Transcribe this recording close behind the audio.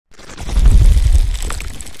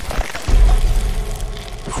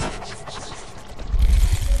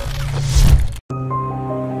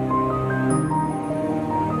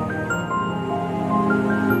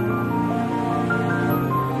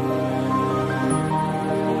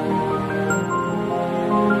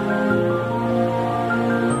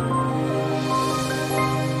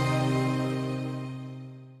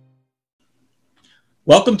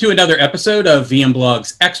Welcome to another episode of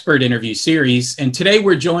VMblog's expert interview series. And today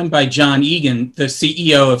we're joined by John Egan, the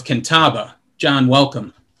CEO of Kintaba. John,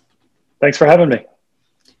 welcome. Thanks for having me.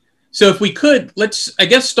 So if we could, let's,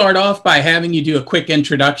 start off by having you do a quick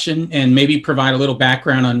introduction and maybe provide a little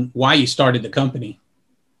background on why you started the company.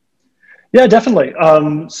 Yeah, definitely.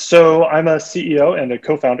 So I'm a CEO and a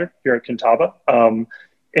co-founder here at Kintaba.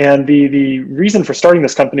 And the reason for starting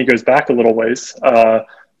this company goes back a little ways.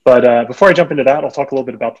 But before I jump into that, I'll talk a little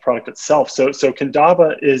bit about the product itself. So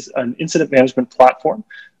Kintaba is an incident management platform.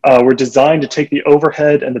 We're designed to take the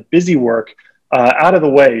overhead and the busy work out of the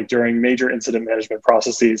way during major incident management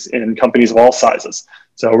processes in companies of all sizes.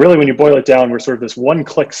 So really, when you boil it down, we're sort of this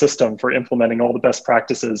one-click system for implementing all the best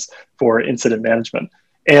practices for incident management.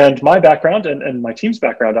 And my background and my team's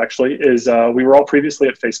background actually is we were all previously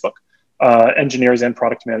at Facebook, engineers and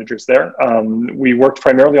product managers there. We worked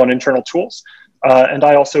primarily on internal tools. And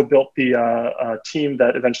I also built the team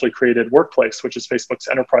that eventually created Workplace, which is Facebook's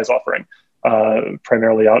enterprise offering,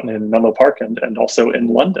 primarily out in Menlo Park and also in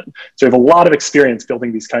London. So we have a lot of experience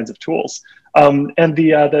building these kinds of tools. And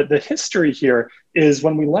the history here is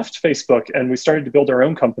when we left Facebook and we started to build our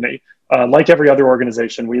own company, like every other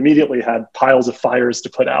organization, we immediately had piles of fires to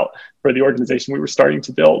put out for the organization we were starting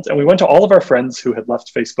to build. And we went to all of our friends who had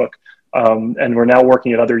left Facebook and we're now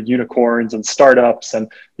working at other unicorns and startups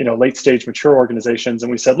and late stage mature organizations.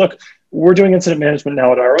 And we said, look, we're doing incident management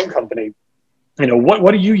now at our own company.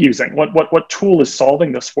 What are you using? What tool is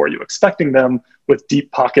solving this for you? Expecting them with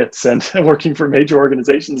deep pockets and working for major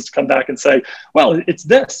organizations to come back and say, well, it's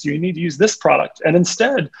this, you need to use this product. And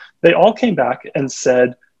instead, they all came back and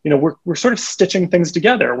said, we're sort of stitching things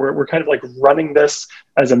together. We're kind of like running this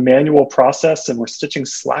as a manual process, and we're stitching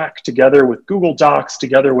Slack together with Google Docs,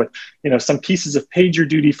 together with some pieces of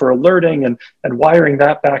PagerDuty for alerting, and wiring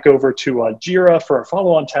that back over to Jira for our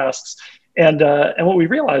follow-on tasks. And what we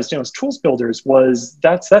realized, as tools builders, was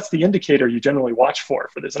that's the indicator you generally watch for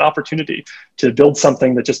there's an opportunity to build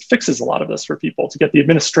something that just fixes a lot of this for people, to get the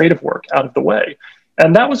administrative work out of the way.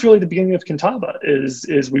 And that was really the beginning of Kintaba,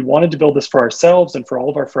 is we wanted to build this for ourselves and for all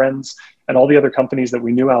of our friends and all the other companies that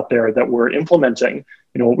we knew out there that were implementing,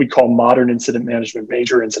 what we call modern incident management,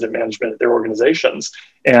 major incident management at their organizations.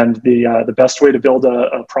 And the best way to build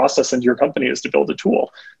a process into your company is to build a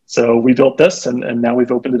tool. So we built this, and now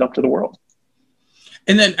we've opened it up to the world.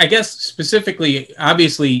 And then I guess specifically,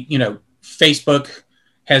 obviously, Facebook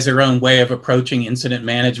has their own way of approaching incident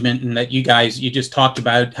management, and that you just talked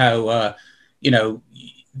about how,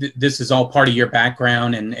 this is all part of your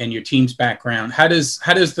background and your team's background. How does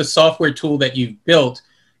the software tool that you've built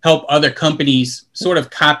help other companies sort of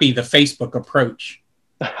copy the Facebook approach?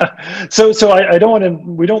 So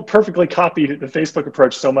we don't perfectly copy the Facebook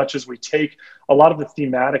approach so much as we take a lot of the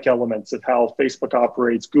thematic elements of how Facebook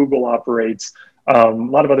operates, Google operates, a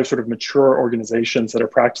lot of other sort of mature organizations that are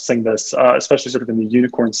practicing this, especially sort of in the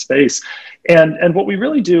unicorn space. And what we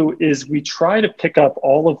really do is we try to pick up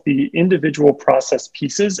all of the individual process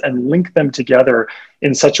pieces and link them together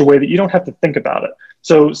in such a way that you don't have to think about it.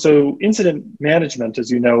 So incident management, as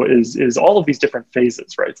you know, is all of these different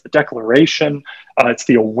phases, right? It's the declaration, it's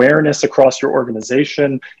the awareness across your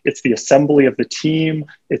organization, it's the assembly of the team,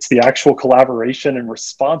 it's the actual collaboration and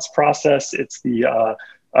response process, it's the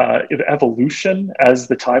evolution as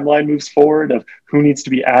the timeline moves forward of who needs to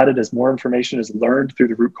be added as more information is learned through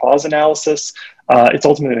the root cause analysis. It's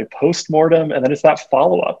ultimately a postmortem, and then it's that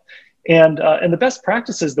follow-up. And the best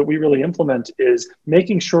practices that we really implement is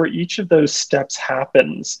making sure each of those steps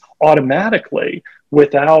happens automatically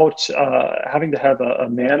without having to have a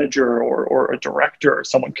manager or a director or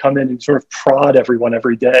someone come in and sort of prod everyone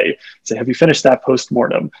every day. Say, have you finished that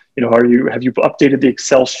postmortem? Have you updated the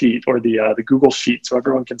Excel sheet or the Google sheet so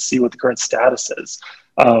everyone can see what the current status is?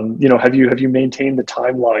 Have you maintained the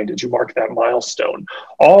timeline? Did you mark that milestone?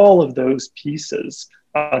 All of those pieces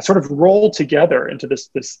sort of roll together into this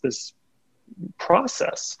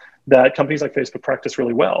process that companies like Facebook practice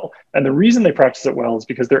really well. And the reason they practice it well is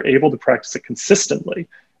because they're able to practice it consistently.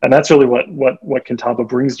 And that's really what Kintaba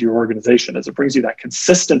brings to your organization, is it brings you that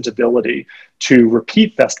consistent ability to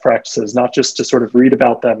repeat best practices, not just to sort of read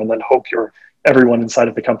about them and then hope everyone inside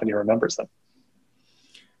of the company remembers them.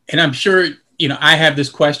 And I'm sure, I have this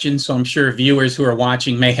question, so I'm sure viewers who are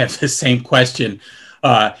watching may have the same question.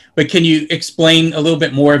 But can you explain a little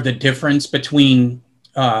bit more of the difference between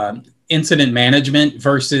incident management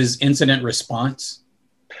versus incident response?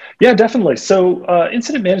 Yeah, definitely. So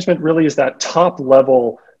incident management really is that top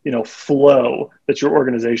level flow that your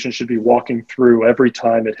organization should be walking through every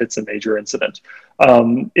time it hits a major incident.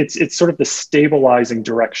 It's sort of the stabilizing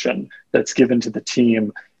direction that's given to the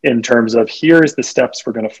team in terms of here's the steps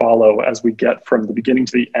we're going to follow as we get from the beginning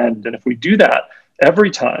to the end. And if we do that every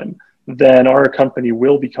time, then our company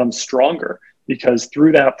will become stronger, because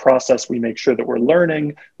through that process, we make sure that we're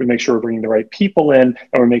learning, we make sure we're bringing the right people in,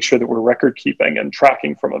 and we make sure that we're record keeping and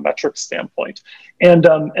tracking from a metrics standpoint. And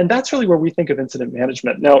that's really where we think of incident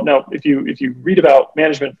management. Now, if you read about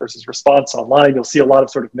management versus response online, you'll see a lot of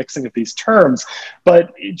sort of mixing of these terms.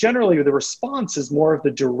 But generally, the response is more of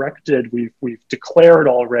the directed, we've declared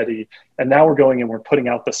already, and now we're going and we're putting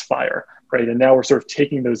out this fire. Right, and now we're sort of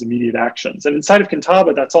taking those immediate actions. And inside of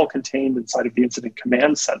Kintaba, that's all contained inside of the incident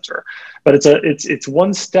command center. But it's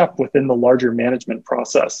one step within the larger management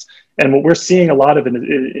process. And what we're seeing a lot of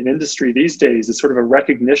in industry these days is sort of a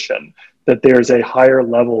recognition that there's a higher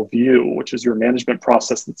level view, which is your management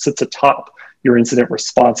process that sits atop your incident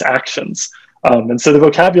response actions. And so the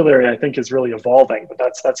vocabulary, I think, is really evolving, but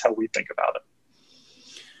that's how we think about it.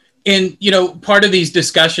 And, part of these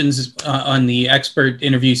discussions on the expert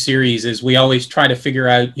interview series is we always try to figure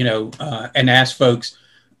out, and ask folks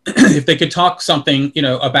if they could talk something,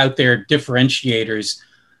 about their differentiators.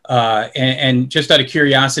 And just out of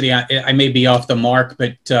curiosity, I may be off the mark,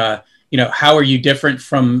 but, how are you different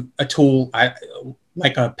from a tool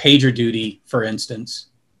like a PagerDuty, for instance?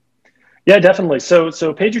 Yeah, definitely. So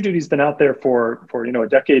PagerDuty's been out there for a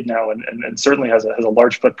decade now, and certainly has a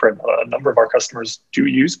large footprint. A number of our customers do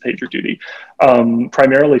use PagerDuty,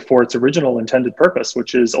 primarily for its original intended purpose,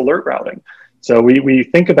 which is alert routing. So we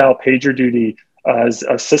think about PagerDuty as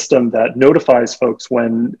a system that notifies folks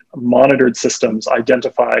when monitored systems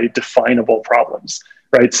identify definable problems,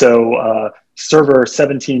 right? So server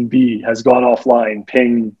 17B has gone offline,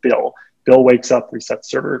 ping Bill. Bill wakes up, resets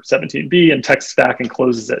server 17B, and texts back and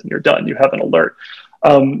closes it, and you're done. You have an alert.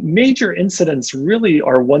 Major incidents really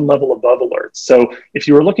are one level above alerts. So if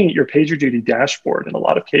you were looking at your PagerDuty dashboard in a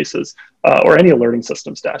lot of cases, or any alerting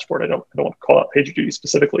systems dashboard, I don't want to call out PagerDuty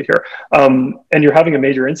specifically here, and you're having a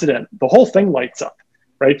major incident, the whole thing lights up,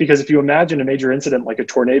 right? Because if you imagine a major incident like a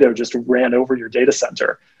tornado just ran over your data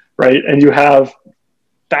center, right? And you have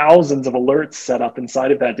thousands of alerts set up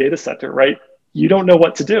inside of that data center, right? You don't know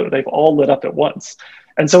what to do. They've all lit up at once.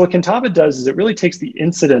 And so what Kintaba does is it really takes the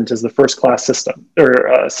incident as the first class system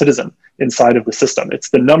or citizen inside of the system. It's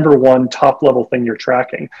the number one top level thing you're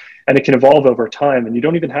tracking, and it can evolve over time. And you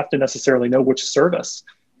don't even have to necessarily know which service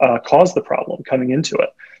caused the problem coming into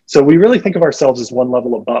it. So we really think of ourselves as one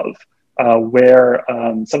level above, where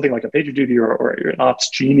something like a PagerDuty or an Ops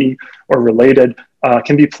Genie or related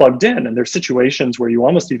can be plugged in. And there's situations where you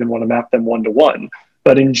almost even want to map them one-to-one.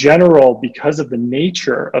 But in general, because of the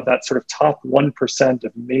nature of that sort of top 1%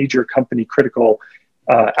 of major company critical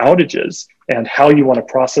outages and how you want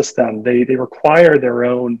to process them, they require their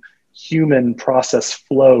own human process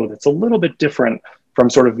flow that's a little bit different from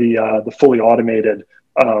sort of the fully automated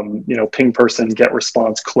ping person, get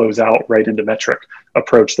response, close out right into metric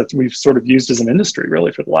approach that we've sort of used as an industry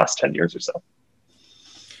really for the last 10 years or so.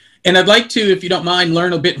 And I'd like to, if you don't mind,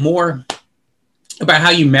 learn a bit more about how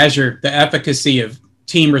you measure the efficacy of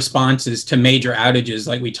team responses to major outages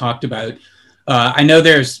like we talked about. I know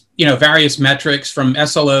there's, various metrics from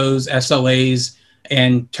SLOs, SLAs,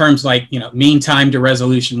 and terms like, mean time to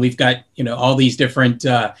resolution. We've got, all these different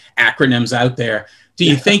acronyms out there. Do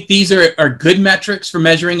you think these are good metrics for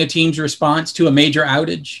measuring a team's response to a major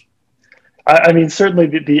outage? I mean, certainly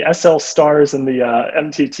the SL stars and the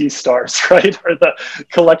MTT stars, right, are the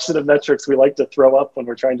collection of metrics we like to throw up when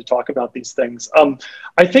we're trying to talk about these things.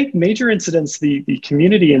 I think major incidents, the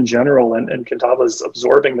community in general, and Kintaba is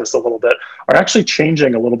absorbing this a little bit, are actually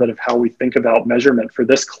changing a little bit of how we think about measurement for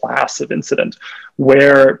this class of incident,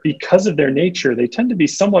 where because of their nature, they tend to be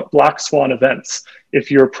somewhat black swan events. If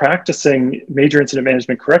you're practicing major incident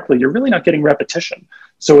management correctly, you're really not getting repetition.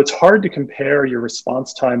 So it's hard to compare your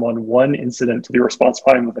response time on one incident to the response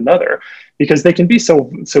time of another, because they can be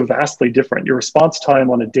so vastly different. Your response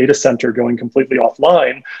time on a data center going completely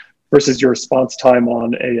offline versus your response time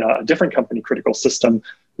on a different company critical system,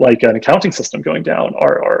 like an accounting system going down,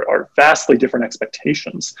 are vastly different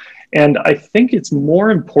expectations. And I think it's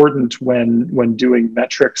more important when doing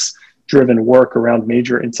metrics driven work around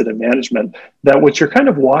major incident management, that what you're kind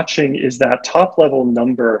of watching is that top level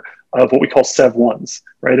number of what we call SEV1s,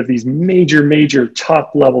 right? Of these major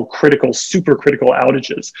top level critical, super critical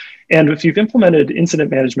outages. And if you've implemented incident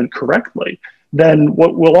management correctly, then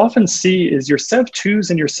what we'll often see is your SEV2s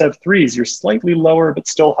and your SEV3s, your slightly lower but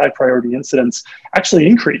still high priority incidents, actually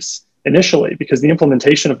increase initially because the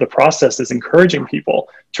implementation of the process is encouraging people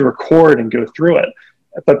to record and go through it.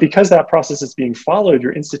 But because that process is being followed,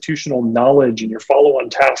 your institutional knowledge and your follow-on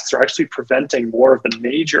tasks are actually preventing more of the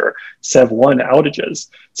major Sev1 outages.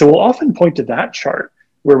 So we'll often point to that chart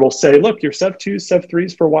where we'll say, look, your Sev2s,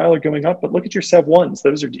 Sev3s for a while are going up, but look at your Sev1s,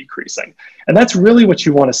 those are decreasing. And that's really what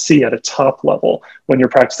you want to see at a top level when you're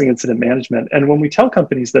practicing incident management. And when we tell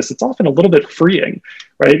companies this, it's often a little bit freeing,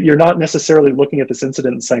 right? You're not necessarily looking at this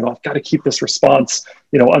incident and saying, oh, I've got to keep this response,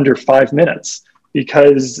 under 5 minutes,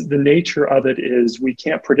 because the nature of it is we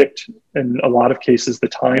can't predict in a lot of cases the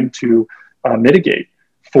time to mitigate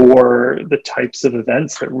for the types of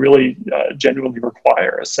events that really genuinely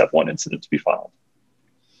require a Sev1 incident to be filed.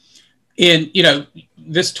 And,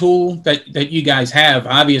 this tool that you guys have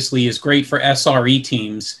obviously is great for SRE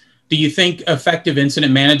teams. Do you think effective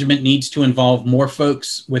incident management needs to involve more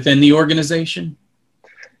folks within the organization?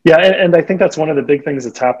 Yeah, and I think that's one of the big things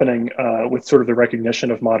that's happening with sort of the recognition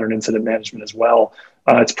of modern incident management as well.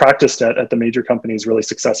 It's practiced at the major companies really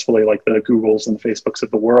successfully, like the Googles and the Facebooks of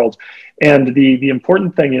the world. And the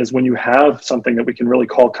important thing is when you have something that we can really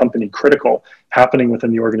call company critical happening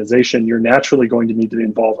within the organization, you're naturally going to need to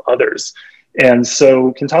involve others. And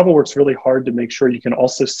so Kintaba works really hard to make sure you can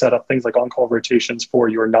also set up things like on-call rotations for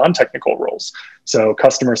your non-technical roles. So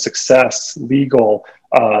customer success, legal,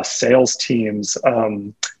 sales teams, or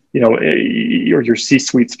your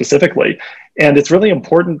C-suite specifically. And it's really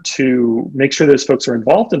important to make sure those folks are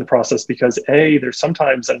involved in the process because there's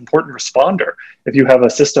sometimes an important responder. If you have a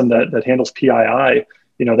system that handles PII,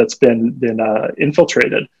 that's been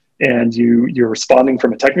infiltrated, and you're responding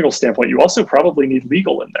from a technical standpoint, you also probably need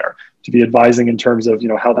legal in there to be advising in terms of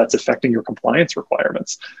how that's affecting your compliance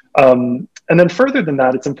requirements. And then further than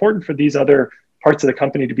that, it's important for these other parts of the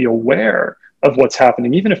company to be aware of what's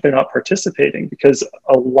happening, even if they're not participating, because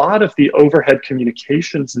a lot of the overhead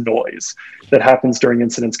communications noise that happens during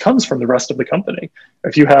incidents comes from the rest of the company.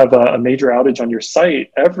 If you have a major outage on your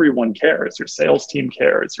site, everyone cares. Your sales team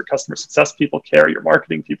cares, your customer success people care, your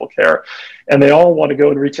marketing people care, and they all want to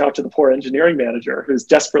go and reach out to the poor engineering manager who's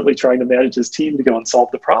desperately trying to manage his team to go and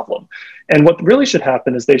solve the problem. And what really should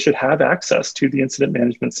happen is they should have access to the incident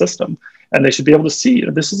management system, and they should be able to see,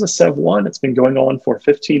 this is a Sev1, it's been going on for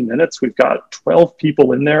 15 minutes, we've got 12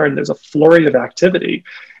 people in there, and there's a flurry of activity.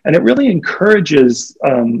 And it really encourages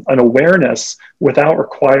an awareness without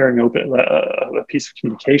requiring a piece of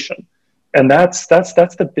communication. And that's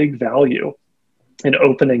the big value in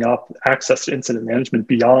opening up access to incident management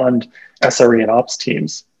beyond SRE and ops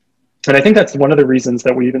teams. And I think that's one of the reasons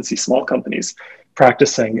that we even see small companies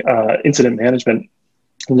practicing incident management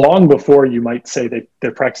long before you might say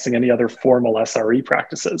they're practicing any other formal SRE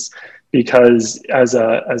practices, because as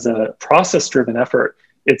a process-driven effort,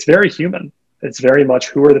 it's very human. It's very much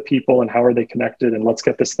who are the people and how are they connected and let's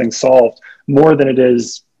get this thing solved, more than it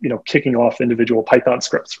is, kicking off individual Python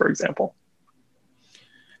scripts, for example.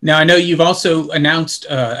 Now, I know you've also announced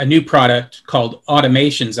a new product called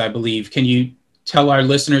Automations, I believe. Can you tell our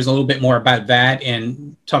listeners a little bit more about that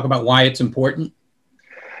and talk about why it's important?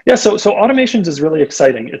 Yeah, so Automations is really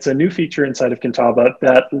exciting. It's a new feature inside of Kintaba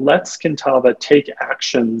that lets Kintaba take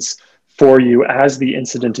actions for you as the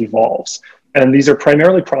incident evolves. And these are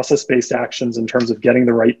primarily process-based actions in terms of getting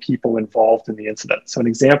the right people involved in the incident. So an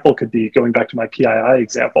example could be, going back to my PII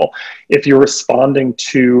example, if you're responding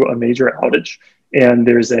to a major outage and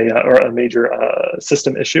there's a major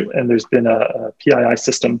system issue and there's been a PII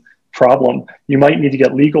system problem, you might need to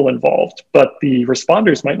get legal involved, but the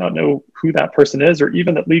responders might not know who that person is or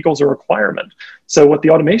even that legal is a requirement. So what the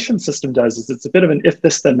automation system does is it's a bit of an if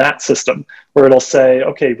this then that system, where it'll say,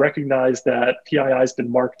 okay, recognize that PII has been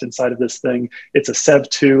marked inside of this thing. It's a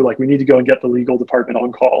Sev2, like we need to go and get the legal department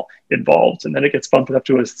on call involved. And then it gets bumped up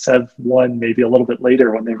to a Sev1 maybe a little bit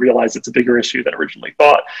later when they realize it's a bigger issue than originally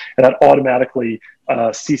thought. And that automatically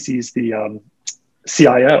CCs the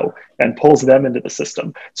CIO and pulls them into the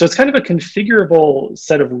system. So it's kind of a configurable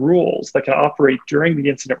set of rules that can operate during the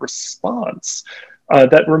incident response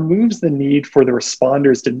that removes the need for the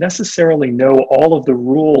responders to necessarily know all of the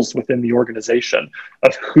rules within the organization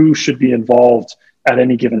of who should be involved at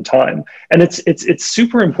any given time. And it's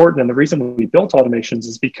super important. And the reason we built Automations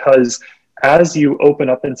is because as you open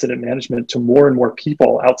up incident management to more and more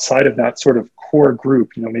people outside of that sort of core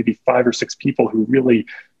group, maybe 5 or 6 people who really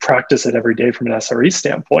practice it every day from an SRE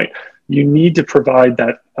standpoint, you need to provide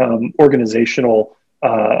that organizational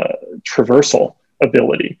traversal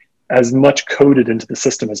ability as much coded into the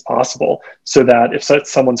system as possible, so that if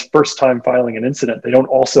it's someone's first time filing an incident, they don't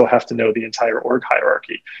also have to know the entire org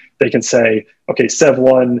hierarchy. They can say, okay,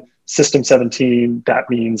 Sev1, system 17, that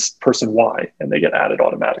means person Y, and they get added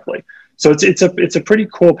automatically. So it's a pretty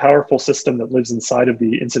cool, powerful system that lives inside of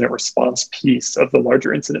the incident response piece of the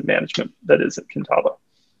larger incident management that is at Kintaba.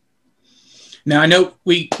 Now, I know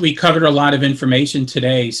we covered a lot of information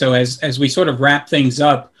today. So as we sort of wrap things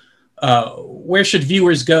up, where should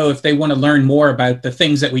viewers go if they want to learn more about the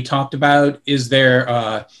things that we talked about? Is there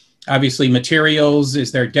obviously materials?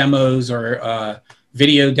 Is there demos or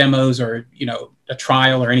video demos, or a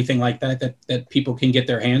trial or anything like that people can get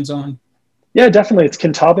their hands on? Yeah, definitely. It's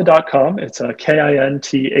kintaba.com. It's KINTABA.com.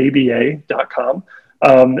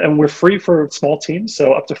 And we're free for small teams,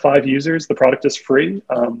 so up to 5 users. The product is free,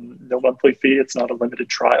 no monthly fee. It's not a limited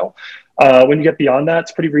trial. When you get beyond that,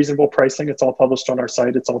 it's pretty reasonable pricing. It's all published on our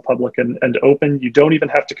site. It's all public and open. You don't even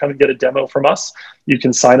have to come and get a demo from us. You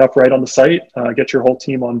can sign up right on the site, get your whole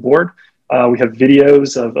team on board. We have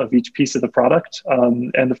videos of each piece of the product.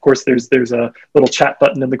 And of course, there's a little chat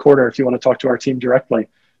button in the corner if you want to talk to our team directly.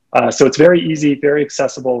 So it's very easy, very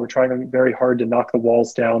accessible. We're trying very hard to knock the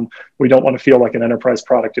walls down. We don't want to feel like an enterprise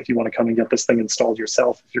product if you want to come and get this thing installed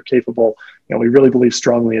yourself, if you're capable. We really believe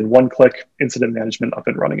strongly in one-click incident management up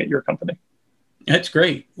and running at your company. That's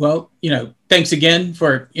great. Well, thanks again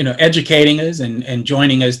for, educating us and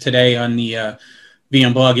joining us today on the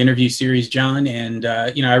VMblog interview series, John. And,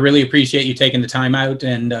 I really appreciate you taking the time out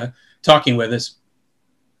and talking with us.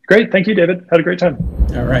 Great. Thank you, David. Had a great time.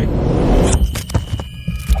 All right.